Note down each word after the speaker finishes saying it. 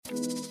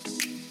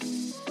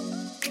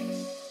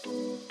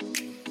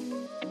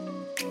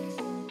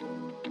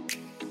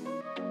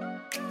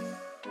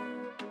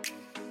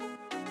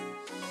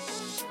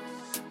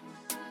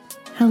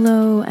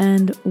Hello,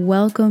 and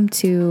welcome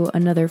to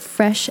another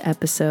fresh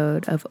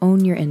episode of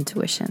Own Your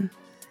Intuition.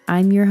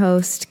 I'm your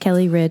host,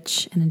 Kelly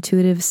Rich, an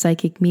intuitive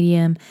psychic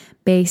medium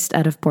based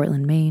out of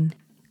Portland, Maine.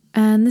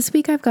 And this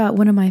week I've got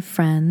one of my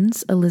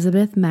friends,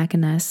 Elizabeth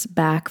McInnes,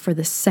 back for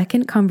the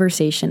second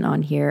conversation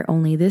on here,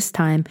 only this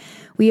time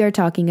we are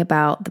talking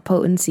about the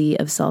potency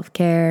of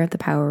self-care, the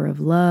power of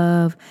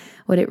love,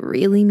 what it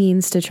really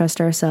means to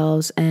trust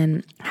ourselves,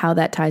 and how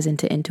that ties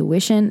into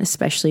intuition,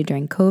 especially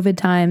during COVID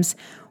times,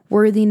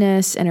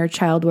 worthiness, inner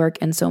child work,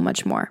 and so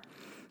much more.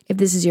 If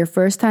this is your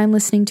first time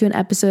listening to an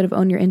episode of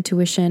Own Your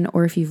Intuition,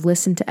 or if you've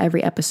listened to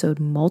every episode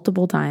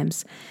multiple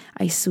times,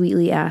 I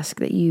sweetly ask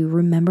that you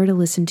remember to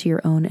listen to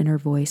your own inner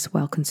voice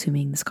while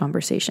consuming this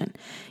conversation.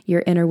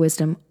 Your inner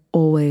wisdom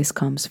always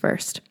comes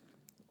first.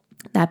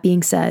 That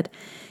being said,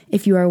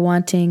 if you are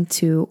wanting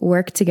to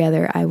work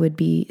together, I would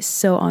be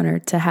so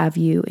honored to have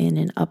you in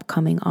an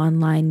upcoming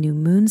online new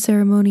moon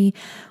ceremony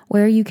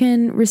where you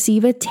can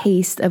receive a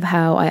taste of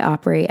how I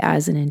operate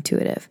as an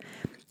intuitive.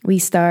 We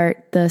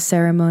start the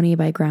ceremony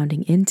by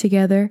grounding in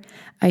together.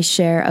 I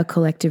share a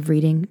collective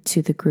reading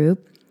to the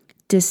group,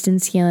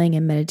 distance healing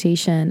and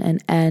meditation,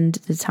 and end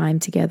the time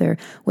together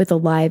with a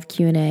live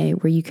Q&A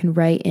where you can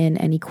write in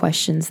any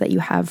questions that you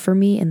have for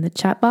me in the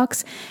chat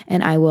box,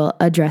 and I will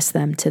address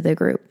them to the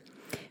group.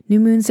 New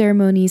moon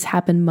ceremonies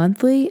happen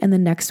monthly, and the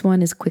next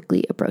one is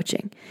quickly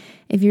approaching.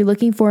 If you're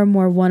looking for a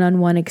more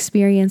one-on-one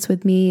experience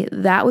with me,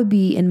 that would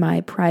be in my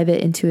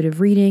private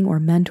intuitive reading or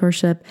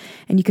mentorship,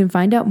 and you can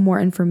find out more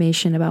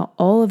information about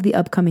all of the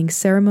upcoming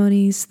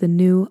ceremonies, the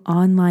new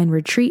online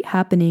retreat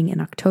happening in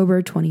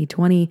October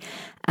 2020,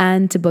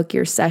 and to book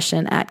your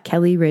session at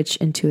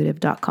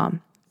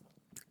kellyrichintuitive.com.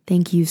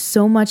 Thank you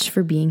so much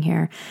for being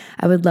here.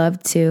 I would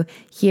love to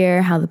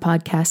hear how the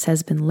podcast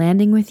has been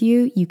landing with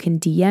you. You can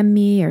DM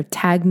me or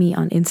tag me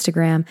on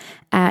Instagram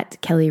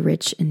at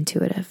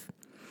kellyrichintuitive.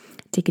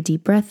 Take a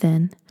deep breath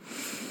in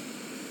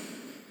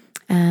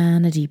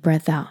and a deep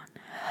breath out.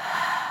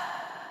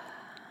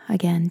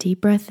 Again, deep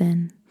breath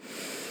in,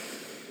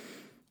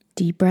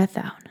 deep breath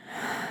out.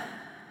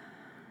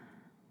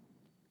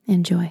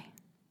 Enjoy.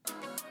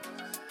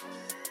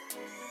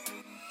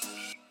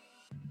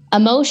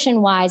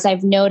 Emotion-wise,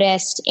 I've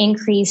noticed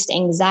increased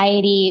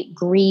anxiety,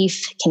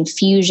 grief,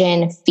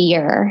 confusion,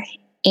 fear.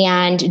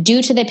 And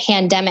due to the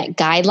pandemic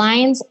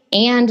guidelines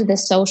and the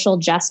social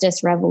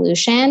justice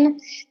revolution,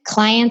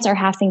 clients are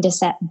having to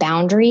set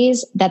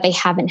boundaries that they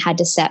haven't had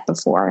to set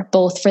before,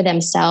 both for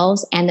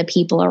themselves and the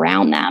people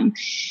around them.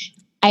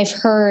 I've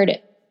heard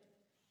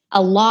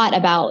a lot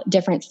about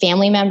different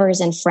family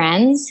members and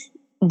friends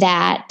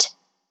that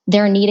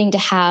they're needing to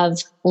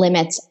have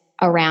limits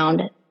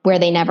around where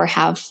they never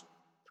have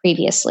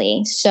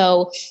previously.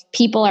 So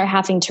people are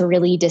having to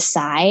really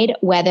decide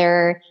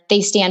whether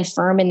they stand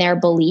firm in their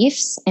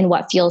beliefs and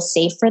what feels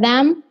safe for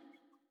them,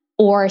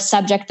 or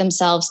subject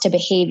themselves to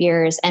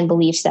behaviors and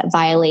beliefs that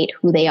violate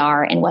who they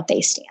are and what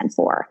they stand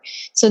for.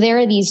 So there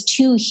are these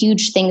two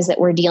huge things that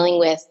we're dealing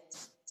with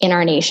in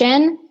our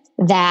nation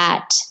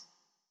that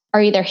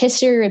are either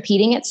history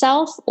repeating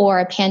itself or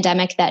a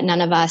pandemic that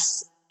none of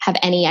us have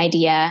any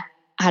idea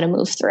how to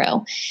move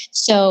through.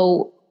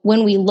 So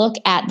when we look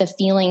at the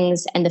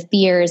feelings and the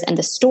fears and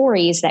the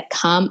stories that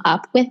come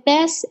up with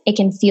this, it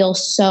can feel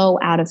so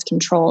out of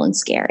control and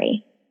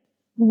scary.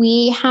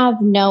 We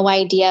have no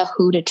idea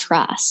who to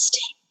trust,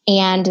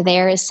 and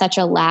there is such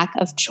a lack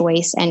of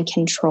choice and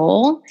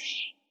control.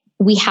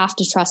 We have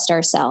to trust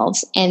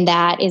ourselves, and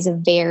that is a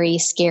very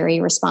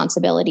scary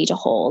responsibility to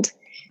hold.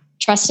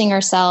 Trusting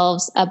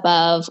ourselves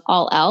above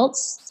all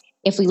else,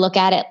 if we look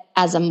at it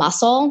as a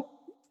muscle,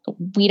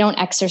 we don't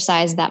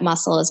exercise that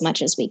muscle as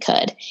much as we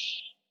could.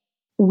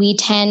 We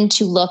tend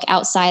to look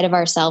outside of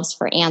ourselves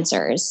for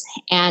answers.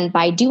 And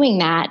by doing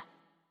that,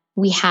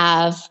 we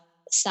have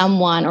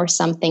someone or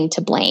something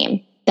to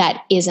blame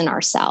that isn't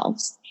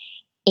ourselves.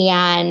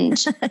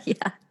 And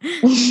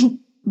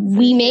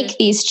we make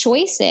these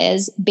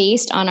choices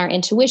based on our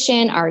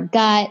intuition, our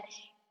gut.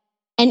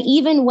 And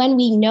even when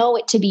we know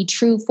it to be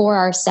true for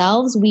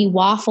ourselves, we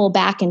waffle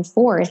back and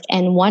forth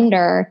and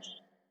wonder,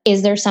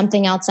 is there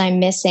something else I'm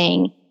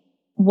missing?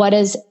 What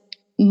does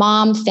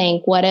mom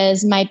think? What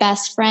does my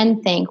best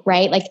friend think,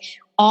 right? Like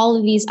all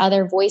of these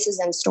other voices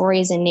and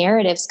stories and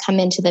narratives come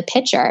into the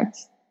picture.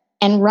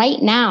 And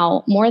right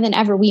now, more than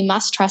ever, we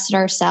must trust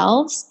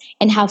ourselves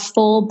and have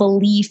full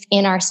belief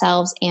in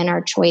ourselves and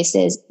our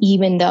choices,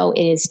 even though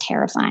it is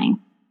terrifying.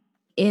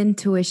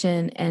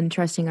 Intuition and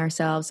trusting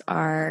ourselves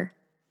are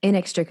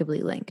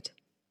inextricably linked.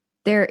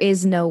 There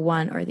is no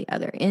one or the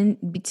other.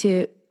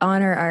 To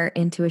honor our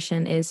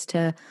intuition is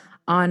to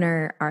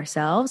honor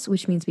ourselves,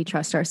 which means we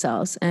trust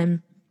ourselves.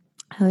 And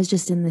I was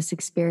just in this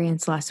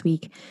experience last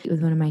week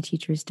with one of my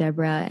teachers,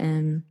 Deborah,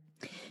 and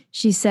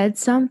she said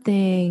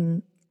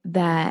something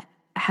that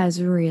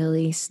has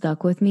really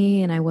stuck with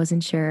me, and I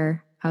wasn't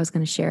sure I was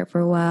going to share it for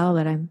a while,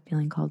 but I'm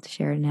feeling called to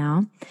share it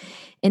now.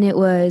 And it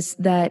was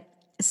that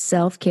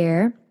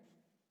self-care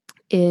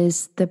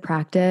is the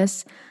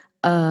practice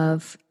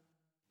of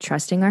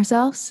trusting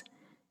ourselves,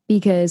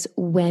 Because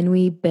when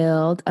we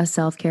build a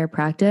self-care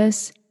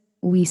practice,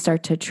 we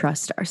start to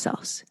trust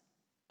ourselves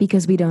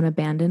because we don't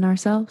abandon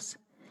ourselves.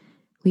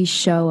 We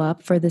show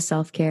up for the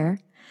self-care,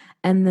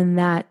 and then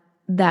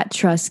that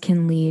trust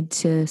can lead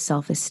to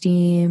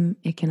self-esteem.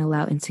 It can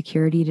allow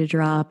insecurity to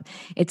drop.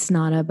 It's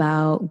not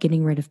about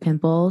getting rid of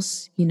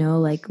pimples,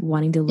 like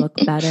wanting to look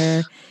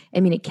better. I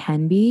mean, it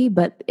can be,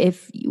 but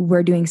if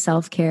we're doing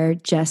self-care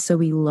just so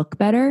we look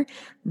better,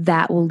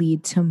 that will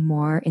lead to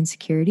more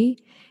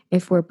insecurity.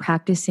 If we're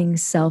practicing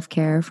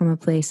self-care from a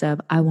place of,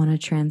 I want to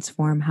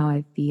transform how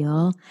I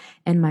feel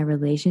and my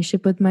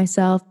relationship with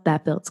myself,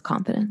 that builds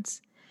confidence.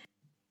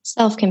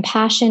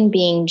 Self-compassion,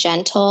 being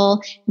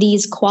gentle,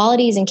 these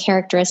qualities and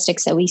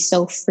characteristics that we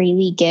so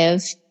freely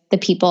give the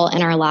people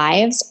in our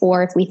lives.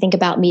 Or if we think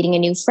about meeting a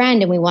new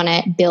friend and we want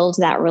to build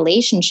that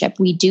relationship,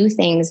 we do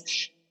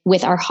things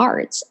with our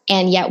hearts.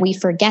 And yet we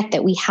forget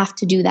that we have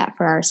to do that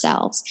for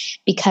ourselves,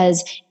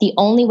 because the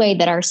only way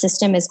that our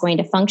system is going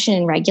to function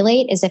and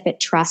regulate is if it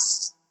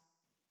trusts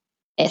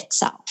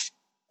itself.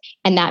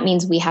 And that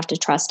means we have to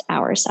trust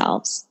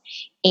ourselves.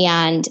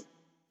 And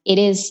it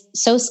is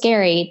so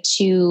scary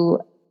to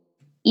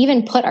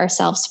even put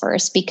ourselves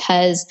first,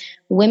 because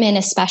women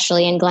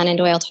especially, and Glennon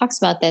Doyle talks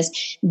about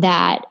this,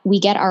 that we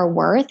get our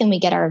worth and we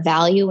get our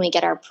value and we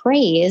get our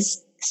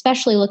praise,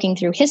 especially looking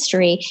through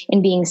history,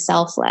 in being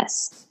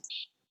selfless.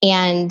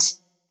 And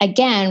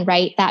again,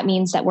 right, that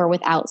means that we're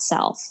without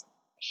self.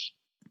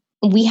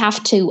 We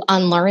have to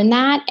unlearn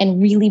that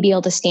and really be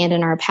able to stand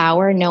in our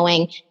power,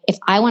 knowing if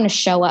I want to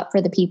show up for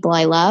the people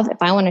I love,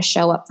 if I want to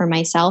show up for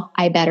myself,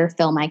 I better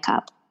fill my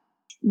cup.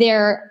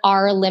 There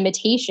are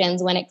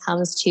limitations when it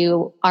comes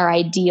to our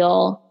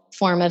ideal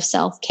form of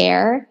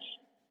self-care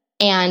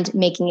and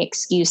making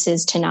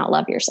excuses to not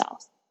love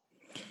yourself.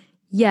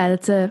 Yeah,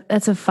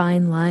 that's a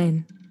fine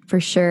line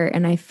for sure.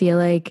 And I feel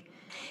like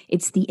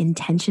it's the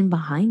intention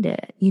behind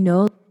it,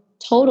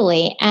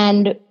 Totally.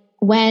 And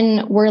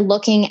when we're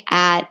looking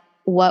at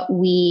what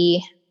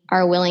we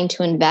are willing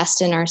to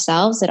invest in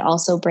ourselves, it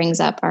also brings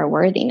up our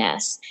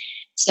worthiness.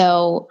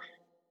 So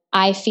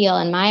I feel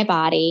in my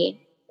body,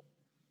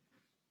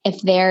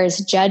 if there's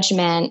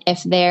judgment,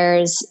 if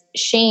there's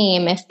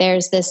shame, if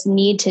there's this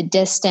need to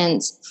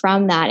distance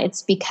from that,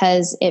 it's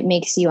because it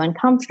makes you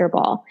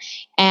uncomfortable.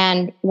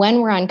 And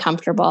when we're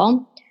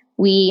uncomfortable,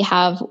 we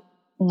have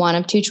one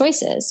of two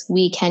choices.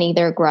 We can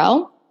either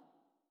grow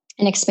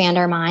and expand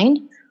our mind,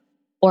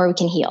 or we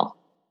can heal.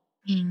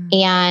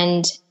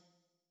 And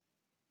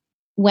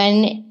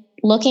when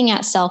looking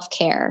at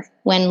self-care,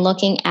 when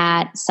looking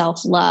at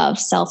self-love,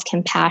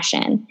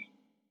 self-compassion,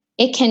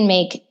 it can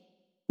make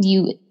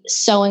you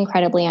so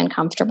incredibly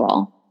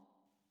uncomfortable.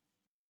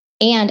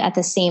 And at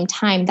the same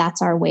time,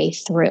 that's our way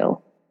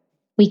through.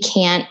 We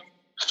can't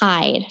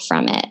hide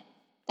from it.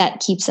 That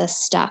keeps us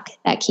stuck.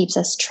 That keeps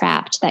us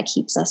trapped. That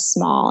keeps us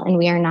small. And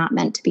we are not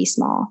meant to be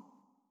small.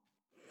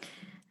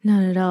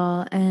 Not at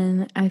all.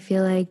 And I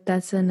feel like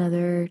that's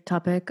another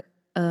topic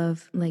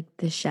of like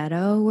the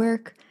shadow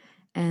work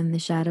and the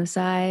shadow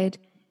side.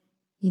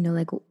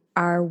 Like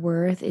our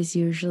worth is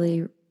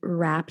usually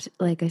wrapped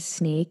like a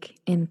snake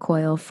in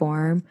coil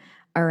form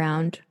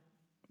around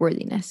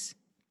worthiness.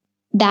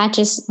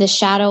 The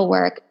shadow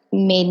work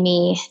made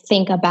me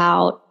think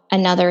about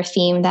another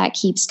theme that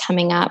keeps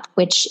coming up,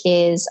 which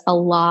is a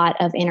lot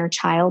of inner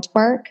child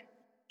work.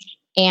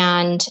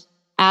 And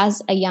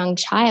as a young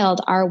child,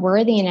 our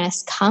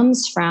worthiness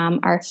comes from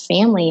our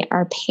family,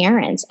 our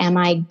parents. Am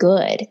I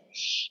good?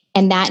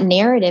 And that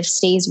narrative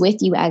stays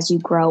with you as you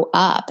grow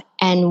up.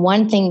 And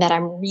one thing that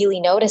I'm really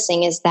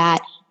noticing is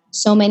that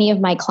so many of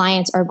my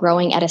clients are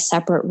growing at a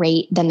separate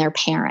rate than their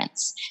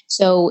parents.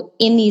 So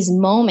in these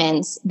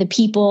moments, the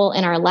people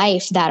in our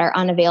life that are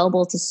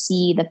unavailable to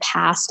see the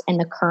past and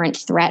the current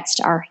threats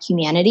to our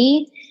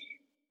humanity,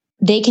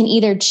 they can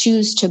either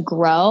choose to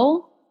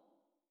grow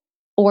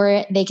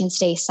or they can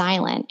stay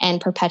silent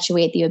and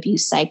perpetuate the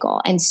abuse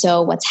cycle. And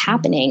so what's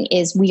happening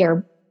is we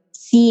are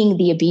seeing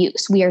the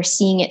abuse. We are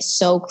seeing it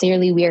so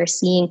clearly. We are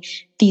seeing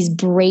these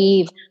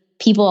brave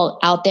people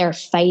out there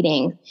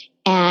fighting,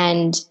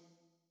 and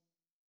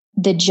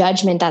the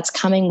judgment that's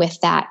coming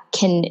with that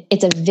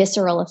it's a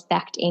visceral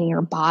effect in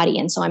your body.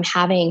 And so I'm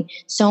having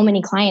so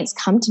many clients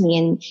come to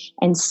me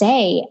and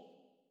say,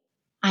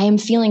 I am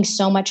feeling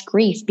so much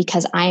grief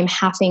because I am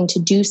having to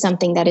do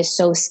something that is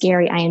so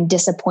scary. I am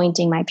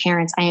disappointing my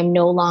parents. I am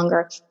no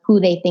longer who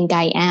they think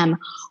I am.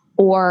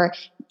 Or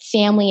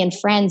family and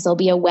friends, there'll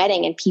be a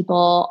wedding and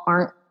people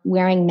aren't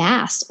wearing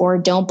masks or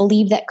don't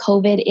believe that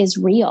COVID is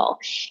real,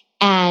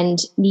 and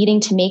needing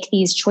to make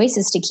these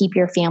choices to keep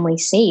your family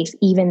safe,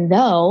 even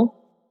though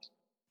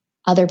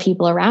other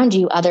people around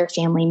you, other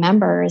family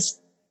members,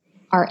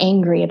 are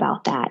angry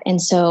about that.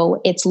 And so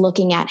it's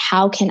looking at,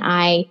 how can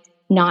I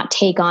not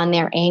take on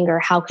their anger?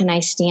 How can I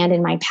stand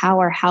in my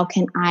power? How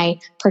can I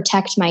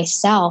protect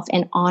myself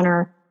and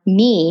honor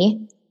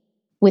me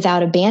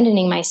without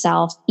abandoning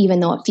myself, even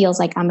though it feels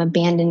like I'm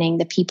abandoning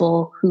the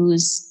people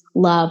whose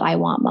love I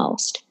want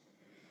most?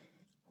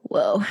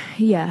 Whoa.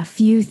 Yeah. A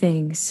few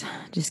things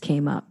just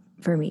came up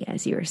for me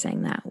as you were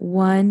saying that.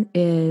 One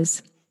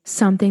is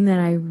something that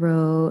I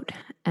wrote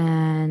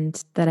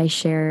and that I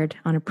shared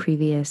on a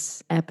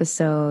previous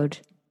episode.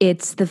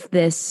 It's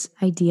this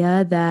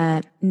idea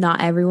that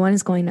not everyone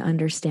is going to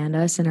understand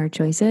us and our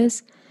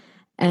choices,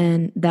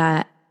 and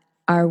that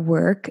our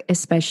work,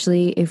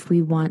 especially if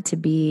we want to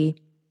be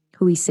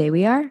who we say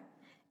we are,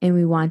 and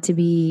we want to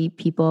be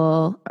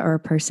people or a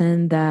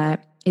person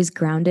that is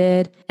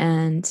grounded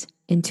and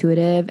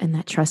intuitive and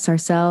that trusts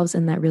ourselves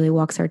and that really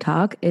walks our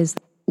talk, is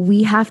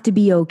we have to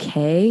be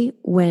okay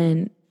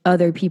when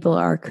other people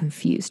are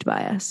confused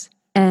by us.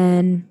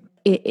 And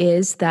it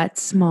is that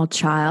small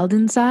child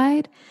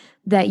inside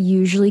that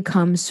usually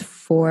comes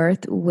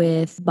forth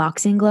with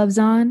boxing gloves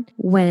on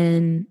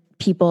when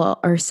people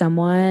or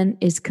someone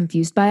is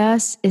confused by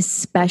us,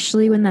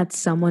 especially when that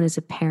someone is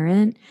a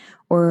parent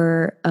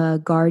or a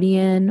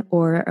guardian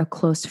or a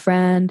close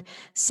friend,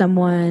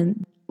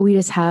 someone we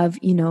just have,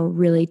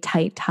 really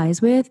tight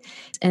ties with.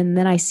 And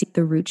then I see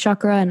the root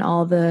chakra and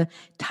all the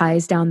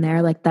ties down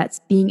there, like that's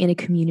being in a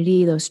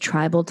community, those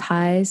tribal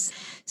ties.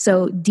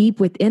 So deep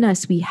within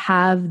us, we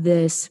have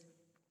this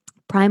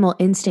primal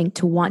instinct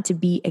to want to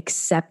be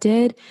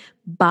accepted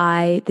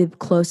by the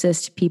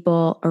closest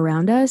people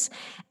around us.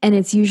 And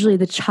it's usually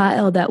the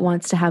child that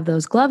wants to have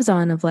those gloves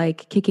on of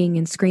like kicking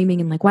and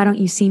screaming and like, why don't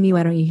you see me?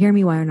 Why don't you hear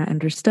me? Why am I not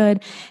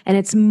understood? And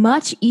it's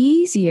much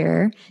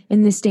easier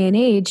in this day and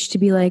age to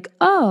be like,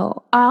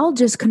 oh, I'll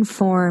just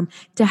conform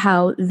to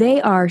how they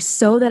are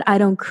so that I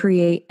don't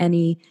create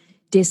any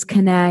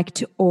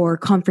disconnect or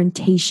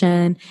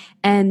confrontation.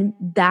 And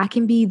that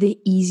can be the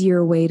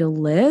easier way to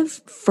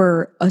live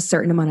for a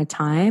certain amount of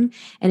time.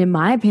 And in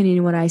my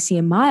opinion, what I see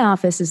in my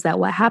office is that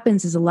what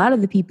happens is a lot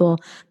of the people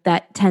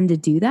that tend to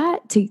do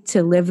that,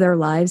 to live their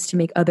lives to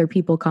make other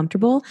people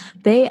comfortable,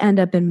 they end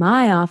up in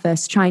my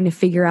office trying to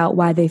figure out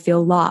why they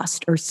feel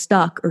lost or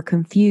stuck or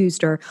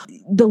confused, or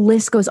the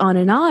list goes on.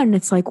 And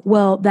it's like,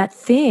 well, that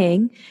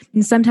thing,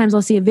 and sometimes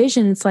I'll see a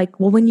vision. It's like,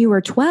 well, when you were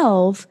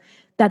 12,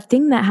 that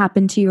thing that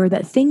happened to you or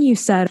that thing you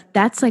said,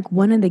 that's like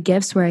one of the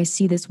gifts where I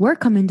see this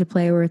work come into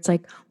play, where it's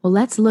like, well,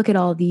 let's look at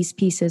all these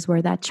pieces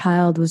where that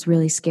child was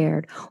really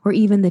scared, or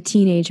even the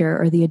teenager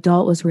or the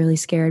adult was really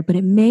scared, but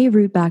it may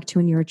root back to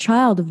when you're a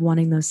child of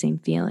wanting those same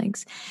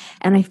feelings.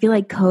 And I feel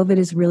like COVID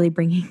is really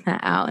bringing that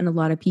out in a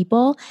lot of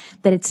people,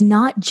 that it's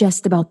not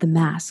just about the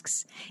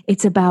masks.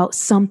 It's about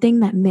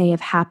something that may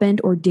have happened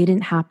or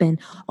didn't happen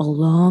a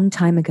long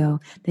time ago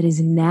that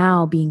is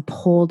now being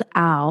pulled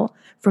out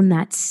from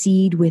that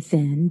seed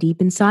within, deep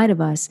inside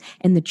of us.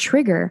 And the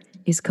trigger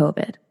is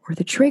COVID, or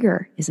the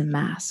trigger is a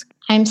mask.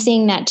 I'm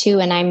seeing that too.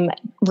 And I'm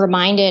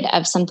reminded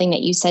of something that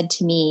you said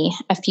to me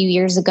a few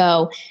years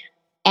ago.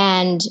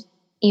 And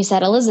you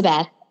said,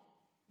 Elizabeth,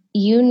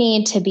 you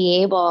need to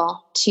be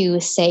able to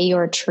say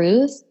your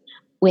truth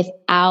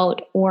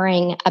without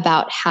worrying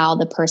about how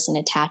the person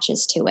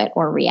attaches to it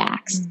or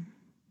reacts.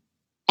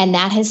 And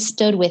that has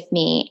stood with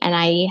me. And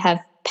I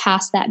have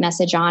passed that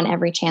message on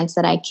every chance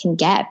that I can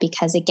get,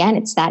 because again,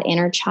 it's that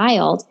inner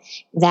child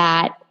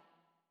that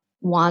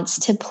wants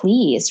to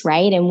please,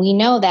 right? And we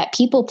know that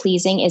people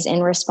pleasing is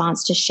in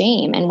response to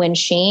shame. And when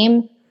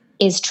shame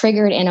is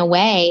triggered in a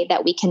way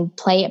that we can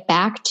play it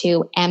back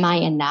to, am I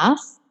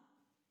enough?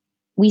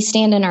 We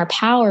stand in our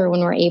power when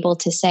we're able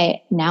to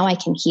say, now I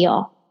can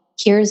heal.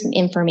 Here's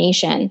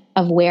information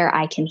of where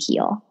I can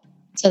heal,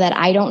 so that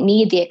I don't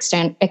need the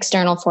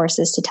external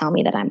forces to tell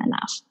me that I'm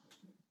enough.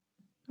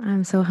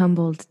 I'm so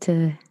humbled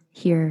to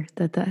hear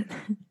that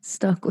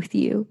stuck with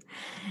you.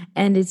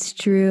 And it's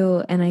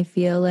true. And I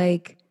feel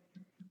like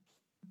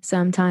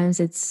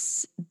sometimes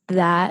it's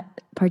that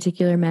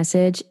particular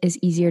message is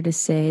easier to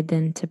say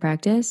than to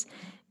practice,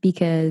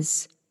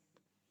 because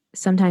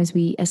sometimes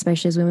we,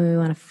 especially as women, we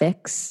want to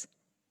fix,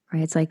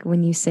 right? It's like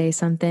when you say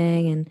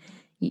something and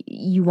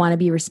you want to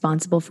be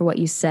responsible for what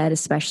you said,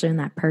 especially when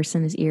that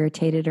person is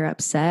irritated or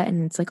upset.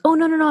 And it's like, oh,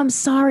 no, I'm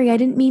sorry. I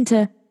didn't mean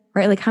to.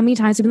 Right? Like how many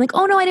times have been like,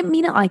 oh no, I didn't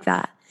mean it like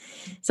that.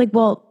 It's like,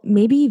 well,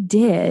 maybe you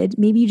did.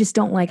 Maybe you just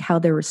don't like how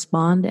they're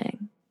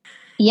responding.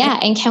 Yeah.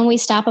 And can we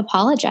stop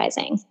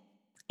apologizing?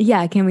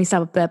 Yeah. Can we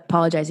stop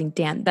apologizing?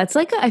 Dan, that's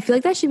like, I feel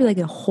like that should be like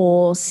a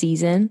whole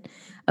season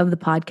of the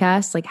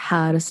podcast, like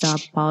how to stop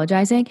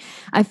apologizing.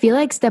 I feel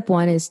like step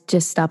one is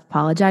just stop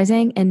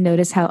apologizing and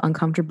notice how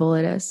uncomfortable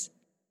it is.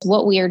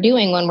 What we are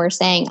doing when we're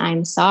saying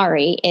I'm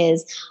sorry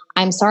is,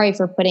 I'm sorry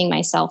for putting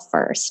myself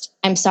first.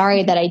 I'm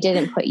sorry that I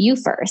didn't put you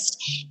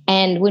first.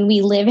 And when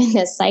we live in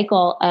this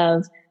cycle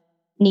of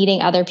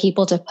needing other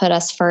people to put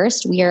us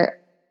first, we are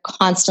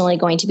constantly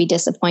going to be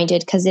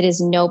disappointed, because it is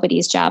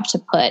nobody's job to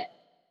put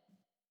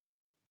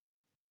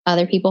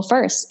other people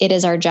first. It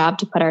is our job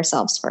to put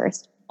ourselves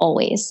first,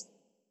 always.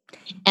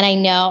 And I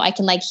know I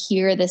can like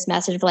hear this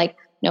message of like,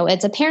 no,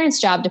 it's a parent's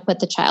job to put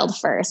the child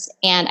first.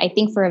 And I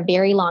think for a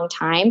very long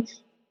time,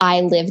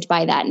 I lived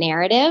by that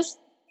narrative,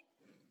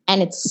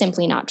 and it's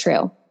simply not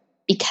true.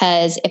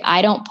 Because if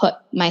I don't put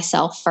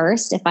myself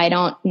first, if I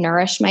don't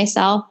nourish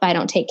myself, if I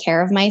don't take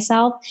care of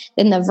myself,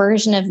 then the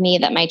version of me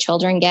that my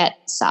children get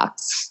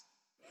sucks,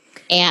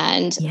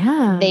 and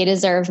they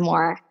deserve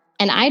more.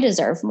 and I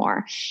deserve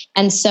more.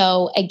 And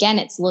so again,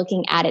 it's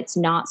looking at, it's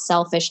not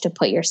selfish to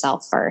put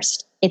yourself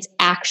first. It's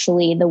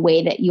actually the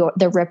way that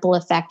the ripple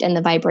effect and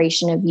the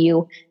vibration of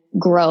you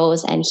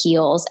grows and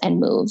heals and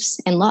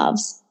moves and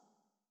loves.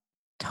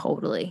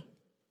 Totally.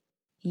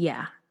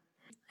 Yeah.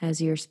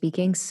 As you're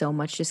speaking, so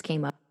much just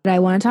came up. But I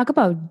want to talk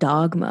about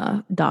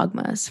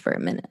dogmas for a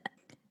minute.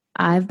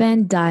 I've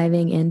been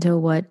diving into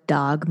what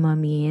dogma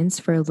means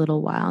for a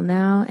little while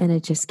now, and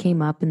it just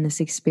came up in this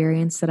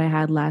experience that I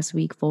had last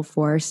week full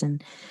force.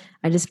 And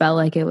I just felt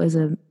like it was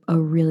a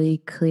really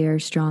clear,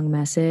 strong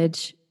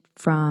message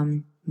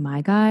from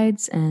my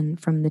guides and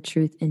from the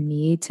truth in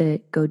me to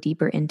go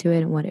deeper into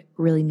it and what it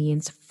really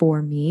means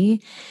for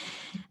me.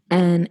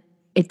 And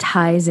it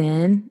ties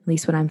in, at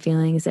least what I'm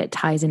feeling is that it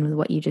ties in with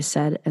what you just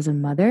said as a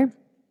mother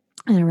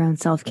and around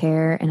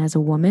self-care and as a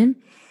woman.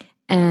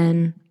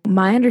 And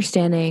my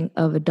understanding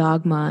of a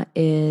dogma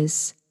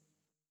is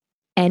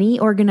any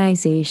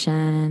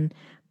organization,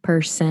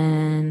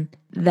 person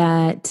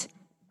that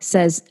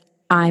says,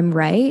 I'm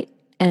right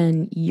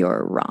and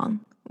you're wrong.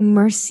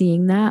 We're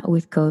seeing that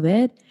with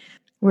COVID.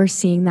 We're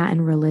seeing that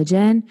in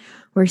religion.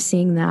 We're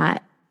seeing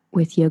that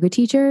with yoga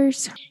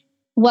teachers.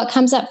 What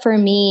comes up for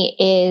me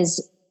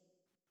is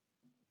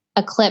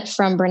a clip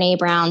from Brene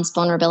Brown's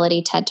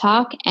Vulnerability TED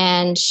Talk.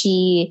 And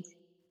she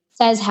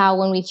says how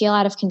when we feel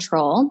out of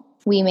control,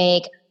 we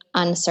make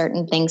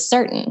uncertain things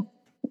certain.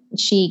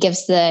 She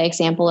gives the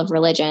example of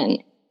religion.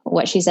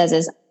 What she says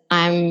is,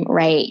 I'm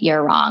right,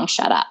 you're wrong,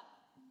 shut up.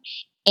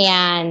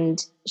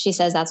 And she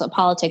says that's what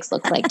politics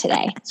looks like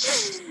today.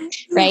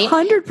 Right?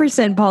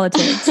 100%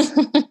 politics.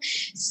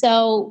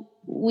 So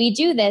we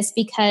do this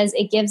because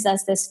it gives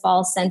us this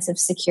false sense of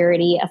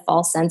security, a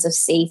false sense of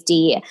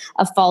safety,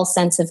 a false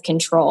sense of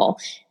control,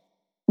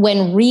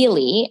 when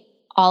really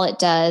all it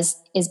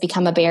does is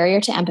become a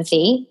barrier to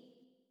empathy,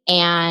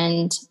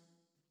 and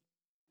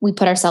we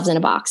put ourselves in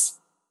a box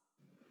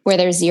where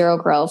there's zero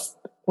growth,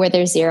 where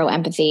there's zero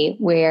empathy,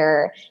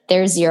 where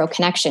there's zero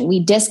connection.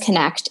 We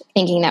disconnect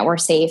thinking that we're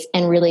safe,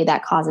 and really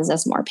that causes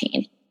us more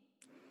pain.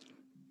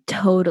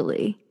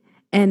 Totally.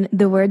 And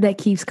the word that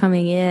keeps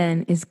coming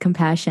in is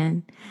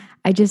compassion.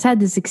 I just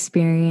had this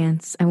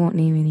experience. I won't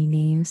name any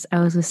names. I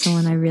was with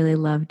someone I really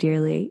love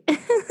dearly.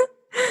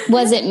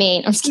 Was it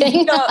me? I'm just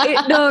kidding. No,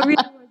 it really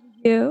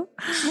wasn't you.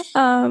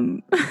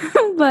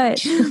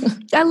 But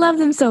I love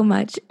them so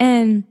much.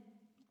 And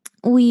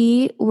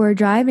we were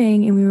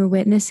driving and we were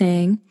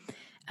witnessing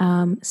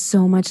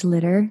so much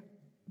litter.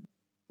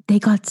 They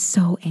got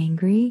so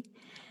angry,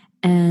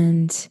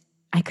 and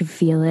I could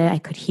feel it. I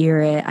could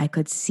hear it. I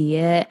could see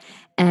it.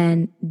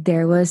 And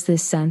there was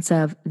this sense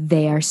of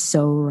they are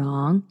so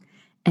wrong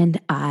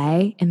and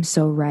I am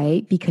so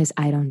right because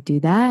I don't do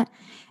that.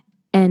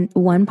 And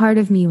one part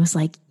of me was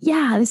like,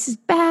 yeah, this is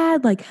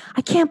bad. Like,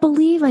 I can't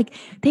believe like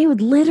they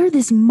would litter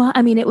this much.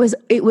 I mean, it was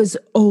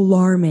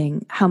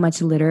alarming how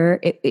much litter.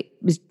 It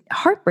was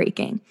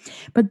heartbreaking.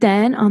 But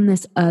then on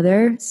this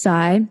other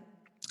side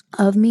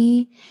of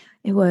me,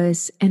 it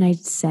was, and I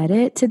said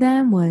it to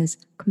them, was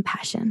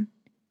compassion.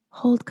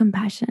 Hold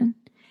compassion.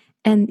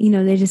 And,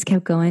 they just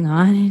kept going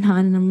on and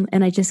on.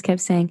 And I just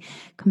kept saying,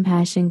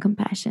 compassion,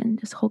 compassion,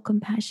 just hold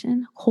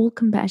compassion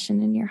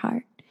in your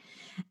heart.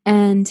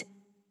 And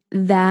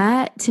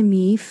that to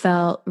me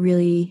felt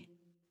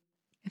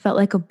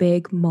like a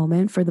big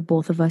moment for the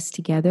both of us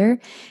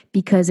together,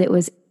 because it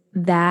was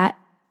that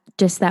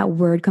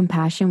word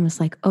compassion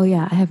was like, oh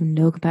yeah, I have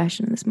no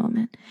compassion in this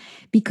moment,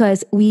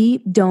 because we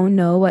don't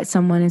know what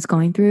someone is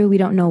going through. We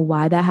don't know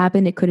why that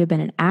happened. It could have been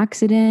an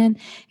accident.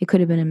 It could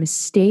have been a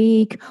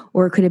mistake,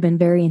 or it could have been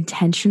very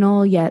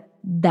intentional, yet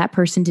that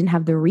person didn't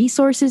have the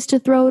resources to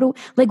throw it away.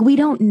 Like, we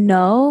don't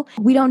know.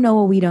 We don't know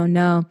what we don't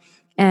know.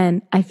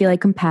 And I feel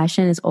like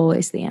compassion is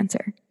always the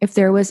answer. If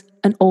there was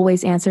an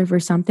always answer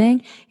for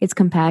something, it's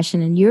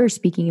compassion. And you're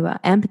speaking about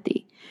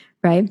empathy,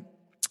 right?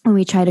 When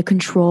we try to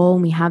control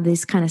and we have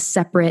these kind of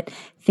separate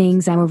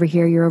things, I'm over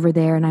here, you're over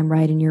there, and I'm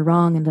right and you're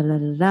wrong, and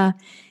da-da-da-da,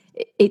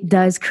 it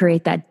does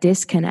create that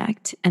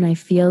disconnect. And I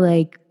feel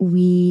like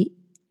we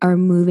are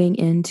moving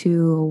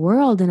into a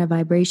world and a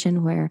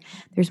vibration where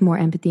there's more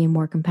empathy and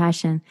more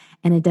compassion.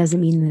 And it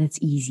doesn't mean that it's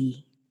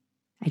easy.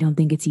 I don't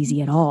think it's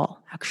easy at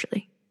all,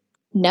 actually.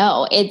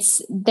 No,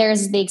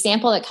 there's the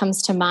example that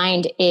comes to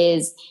mind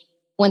is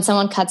when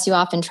someone cuts you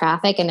off in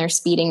traffic and they're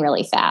speeding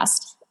really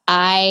fast.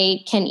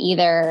 I can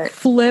either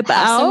flip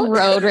out, some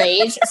road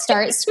rage,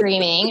 start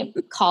screaming,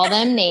 call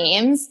them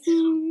names,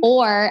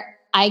 or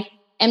I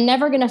am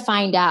never going to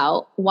find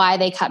out why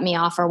they cut me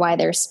off or why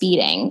they're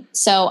speeding.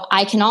 So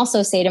I can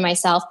also say to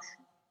myself,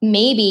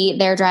 maybe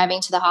they're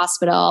driving to the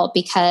hospital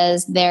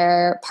because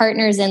their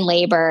partner's in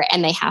labor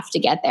and they have to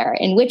get there.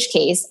 In which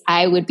case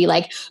I would be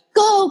like,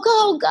 go,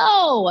 go,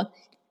 go,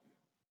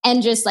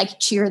 and just like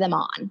cheer them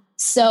on.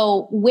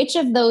 So which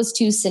of those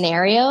two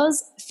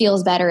scenarios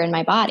feels better in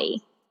my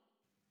body?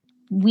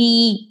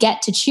 We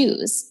get to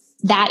choose.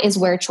 That is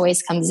where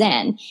choice comes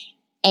in.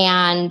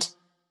 And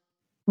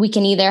we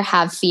can either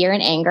have fear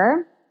and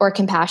anger or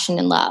compassion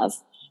and love.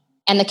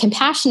 And the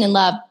compassion and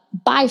love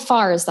by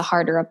far is the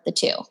harder of the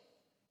two.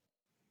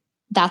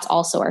 that's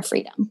also our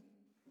freedom.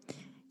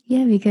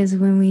 Yeah, because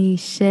when we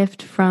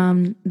shift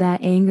from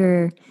that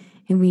anger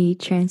and we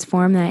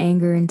transform that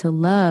anger into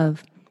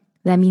love,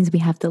 that means we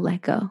have to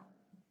let go.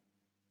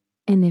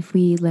 And if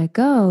we let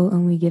go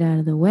and we get out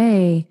of the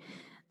way,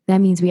 that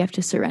means we have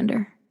to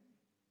surrender.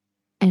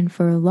 And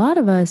for a lot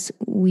of us,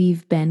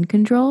 we've been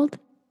controlled.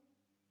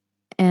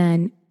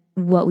 And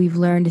what we've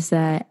learned is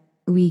that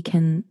we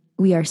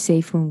are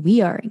safe when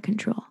we are in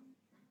control.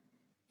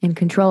 And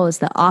control is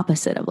the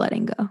opposite of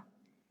letting go.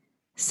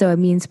 So it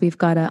means we've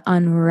got to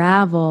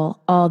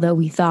unravel all that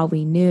we thought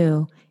we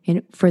knew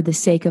for the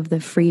sake of the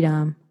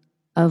freedom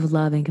of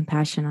love and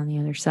compassion on the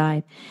other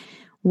side.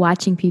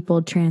 Watching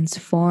people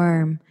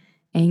transform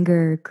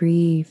anger,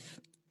 grief,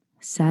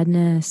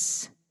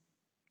 sadness,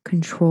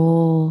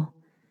 control,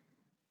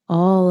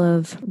 all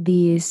of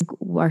these,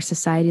 our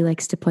society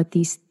likes to put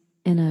these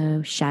in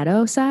a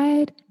shadow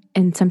side.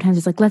 And sometimes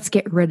it's like, let's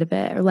get rid of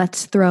it or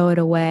let's throw it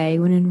away.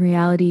 When in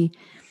reality,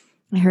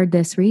 I heard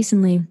this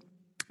recently,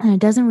 and it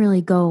doesn't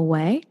really go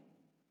away.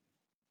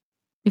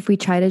 If we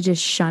try to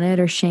just shun it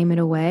or shame it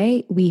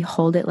away, we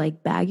hold it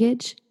like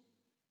baggage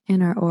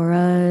in our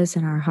auras,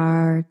 in our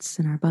hearts,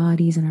 in our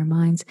bodies, in our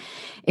minds.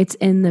 It's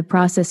in the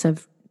process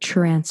of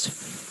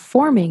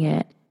transforming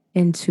it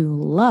into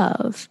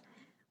love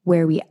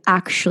where we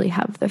actually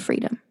have the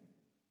freedom.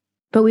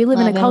 But we live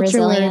in a culture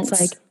where it's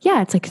like,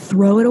 it's like,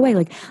 throw it away.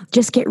 Like,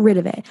 just get rid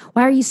of it.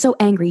 Why are you so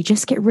angry?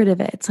 Just get rid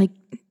of it. It's like,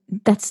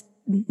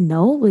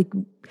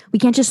 we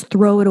can't just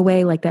throw it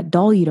away like that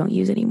doll you don't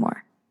use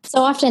anymore. So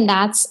often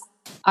that's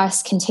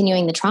us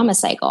continuing the trauma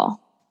cycle.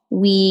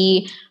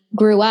 We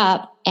grew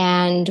up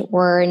and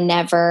were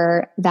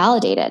never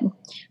validated.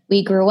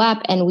 We grew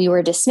up and we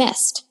were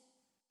dismissed.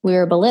 We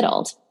were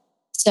belittled.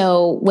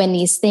 So when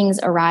these things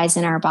arise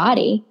in our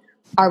body,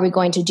 are we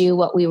going to do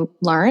what we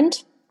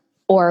learned,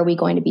 or are we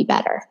going to be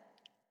better?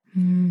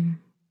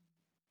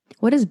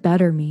 What does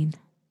better mean?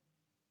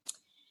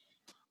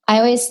 I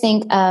always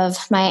think of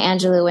Maya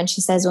Angelou when she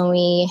says, when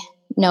we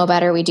know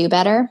better, we do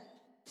better.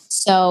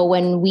 So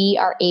when we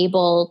are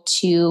able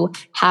to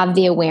have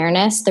the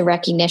awareness, the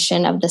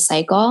recognition of the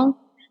cycle,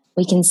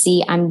 we can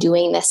see, I'm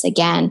doing this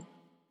again.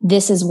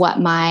 This is what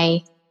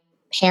my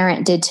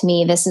parent did to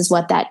me. This is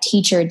what that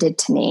teacher did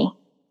to me.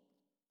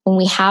 When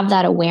we have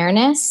that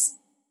awareness,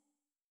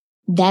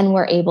 then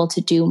we're able to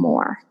do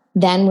more.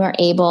 Then we're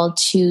able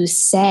to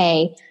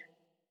say,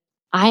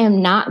 I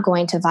am not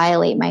going to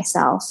violate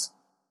myself.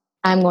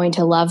 I'm going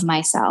to love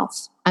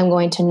myself. I'm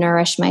going to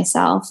nourish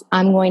myself.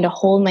 I'm going to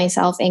hold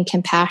myself in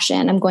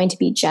compassion. I'm going to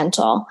be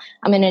gentle.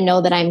 I'm going to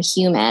know that I'm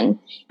human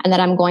and that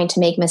I'm going to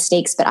make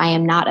mistakes, but I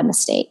am not a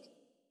mistake.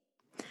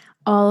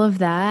 All of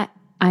that,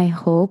 I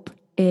hope,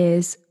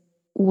 is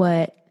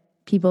what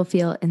people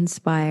feel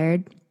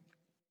inspired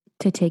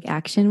to take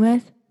action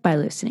with by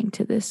listening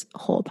to this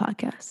whole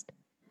podcast.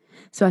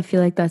 So I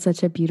feel like that's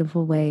such a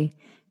beautiful way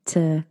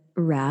to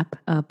wrap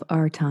up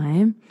our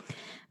time.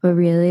 But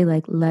really,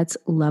 let's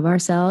love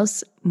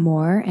ourselves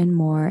more and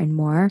more and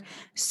more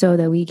so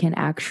that we can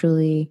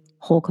actually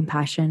hold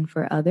compassion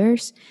for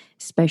others,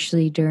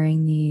 especially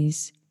during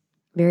these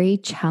very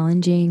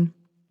challenging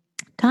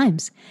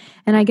times.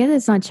 And I guess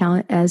it's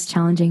not as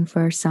challenging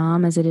for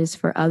some as it is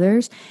for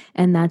others.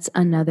 And that's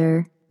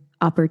another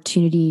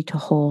opportunity to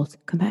hold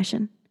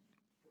compassion.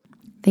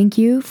 Thank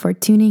you for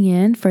tuning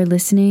in, for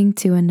listening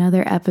to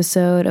another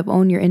episode of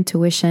Own Your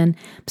Intuition.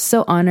 I'm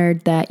so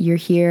honored that you're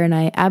here, and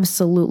I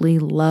absolutely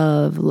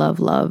love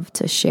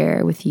to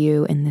share with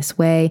you in this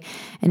way.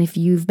 And if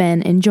you've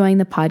been enjoying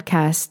the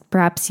podcast,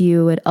 perhaps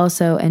you would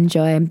also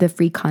enjoy the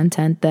free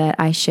content that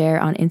I share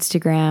on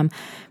Instagram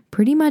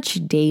pretty much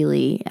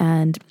daily.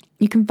 And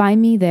you can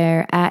find me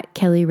there at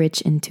Kelly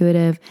Rich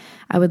Intuitive.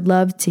 I would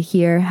love to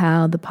hear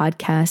how the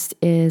podcast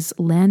is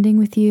landing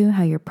with you,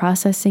 how you're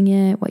processing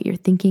it, what you're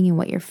thinking and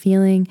what you're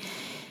feeling.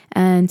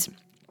 And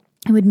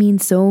it would mean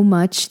so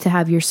much to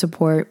have your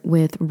support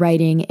with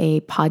writing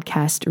a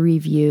podcast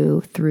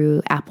review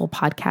through Apple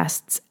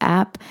Podcasts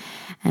app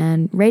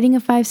and writing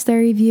a 5-star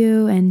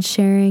review and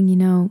sharing,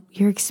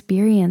 your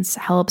experience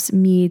helps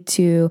me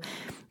to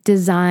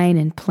design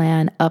and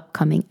plan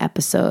upcoming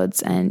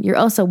episodes. And you're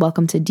also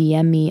welcome to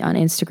DM me on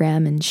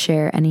Instagram and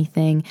share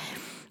anything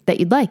that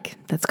you'd like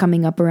that's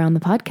coming up around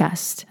the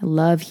podcast. I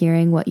love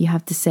hearing what you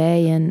have to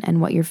say and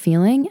what you're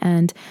feeling.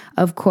 And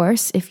of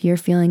course, if you're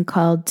feeling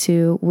called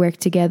to work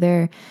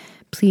together,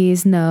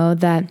 please know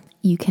that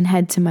you can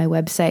head to my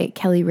website,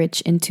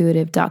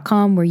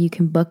 kellyrichintuitive.com, where you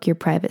can book your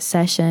private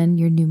session,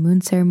 your new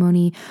moon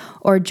ceremony,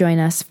 or join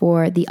us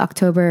for the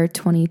October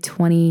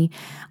 2020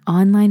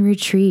 online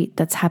retreat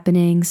that's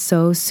happening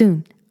so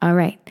soon. All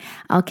right,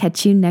 I'll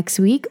catch you next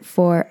week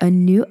for a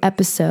new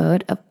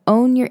episode of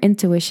Own Your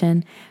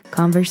Intuition,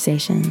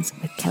 Conversations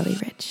with Kelly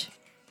Rich.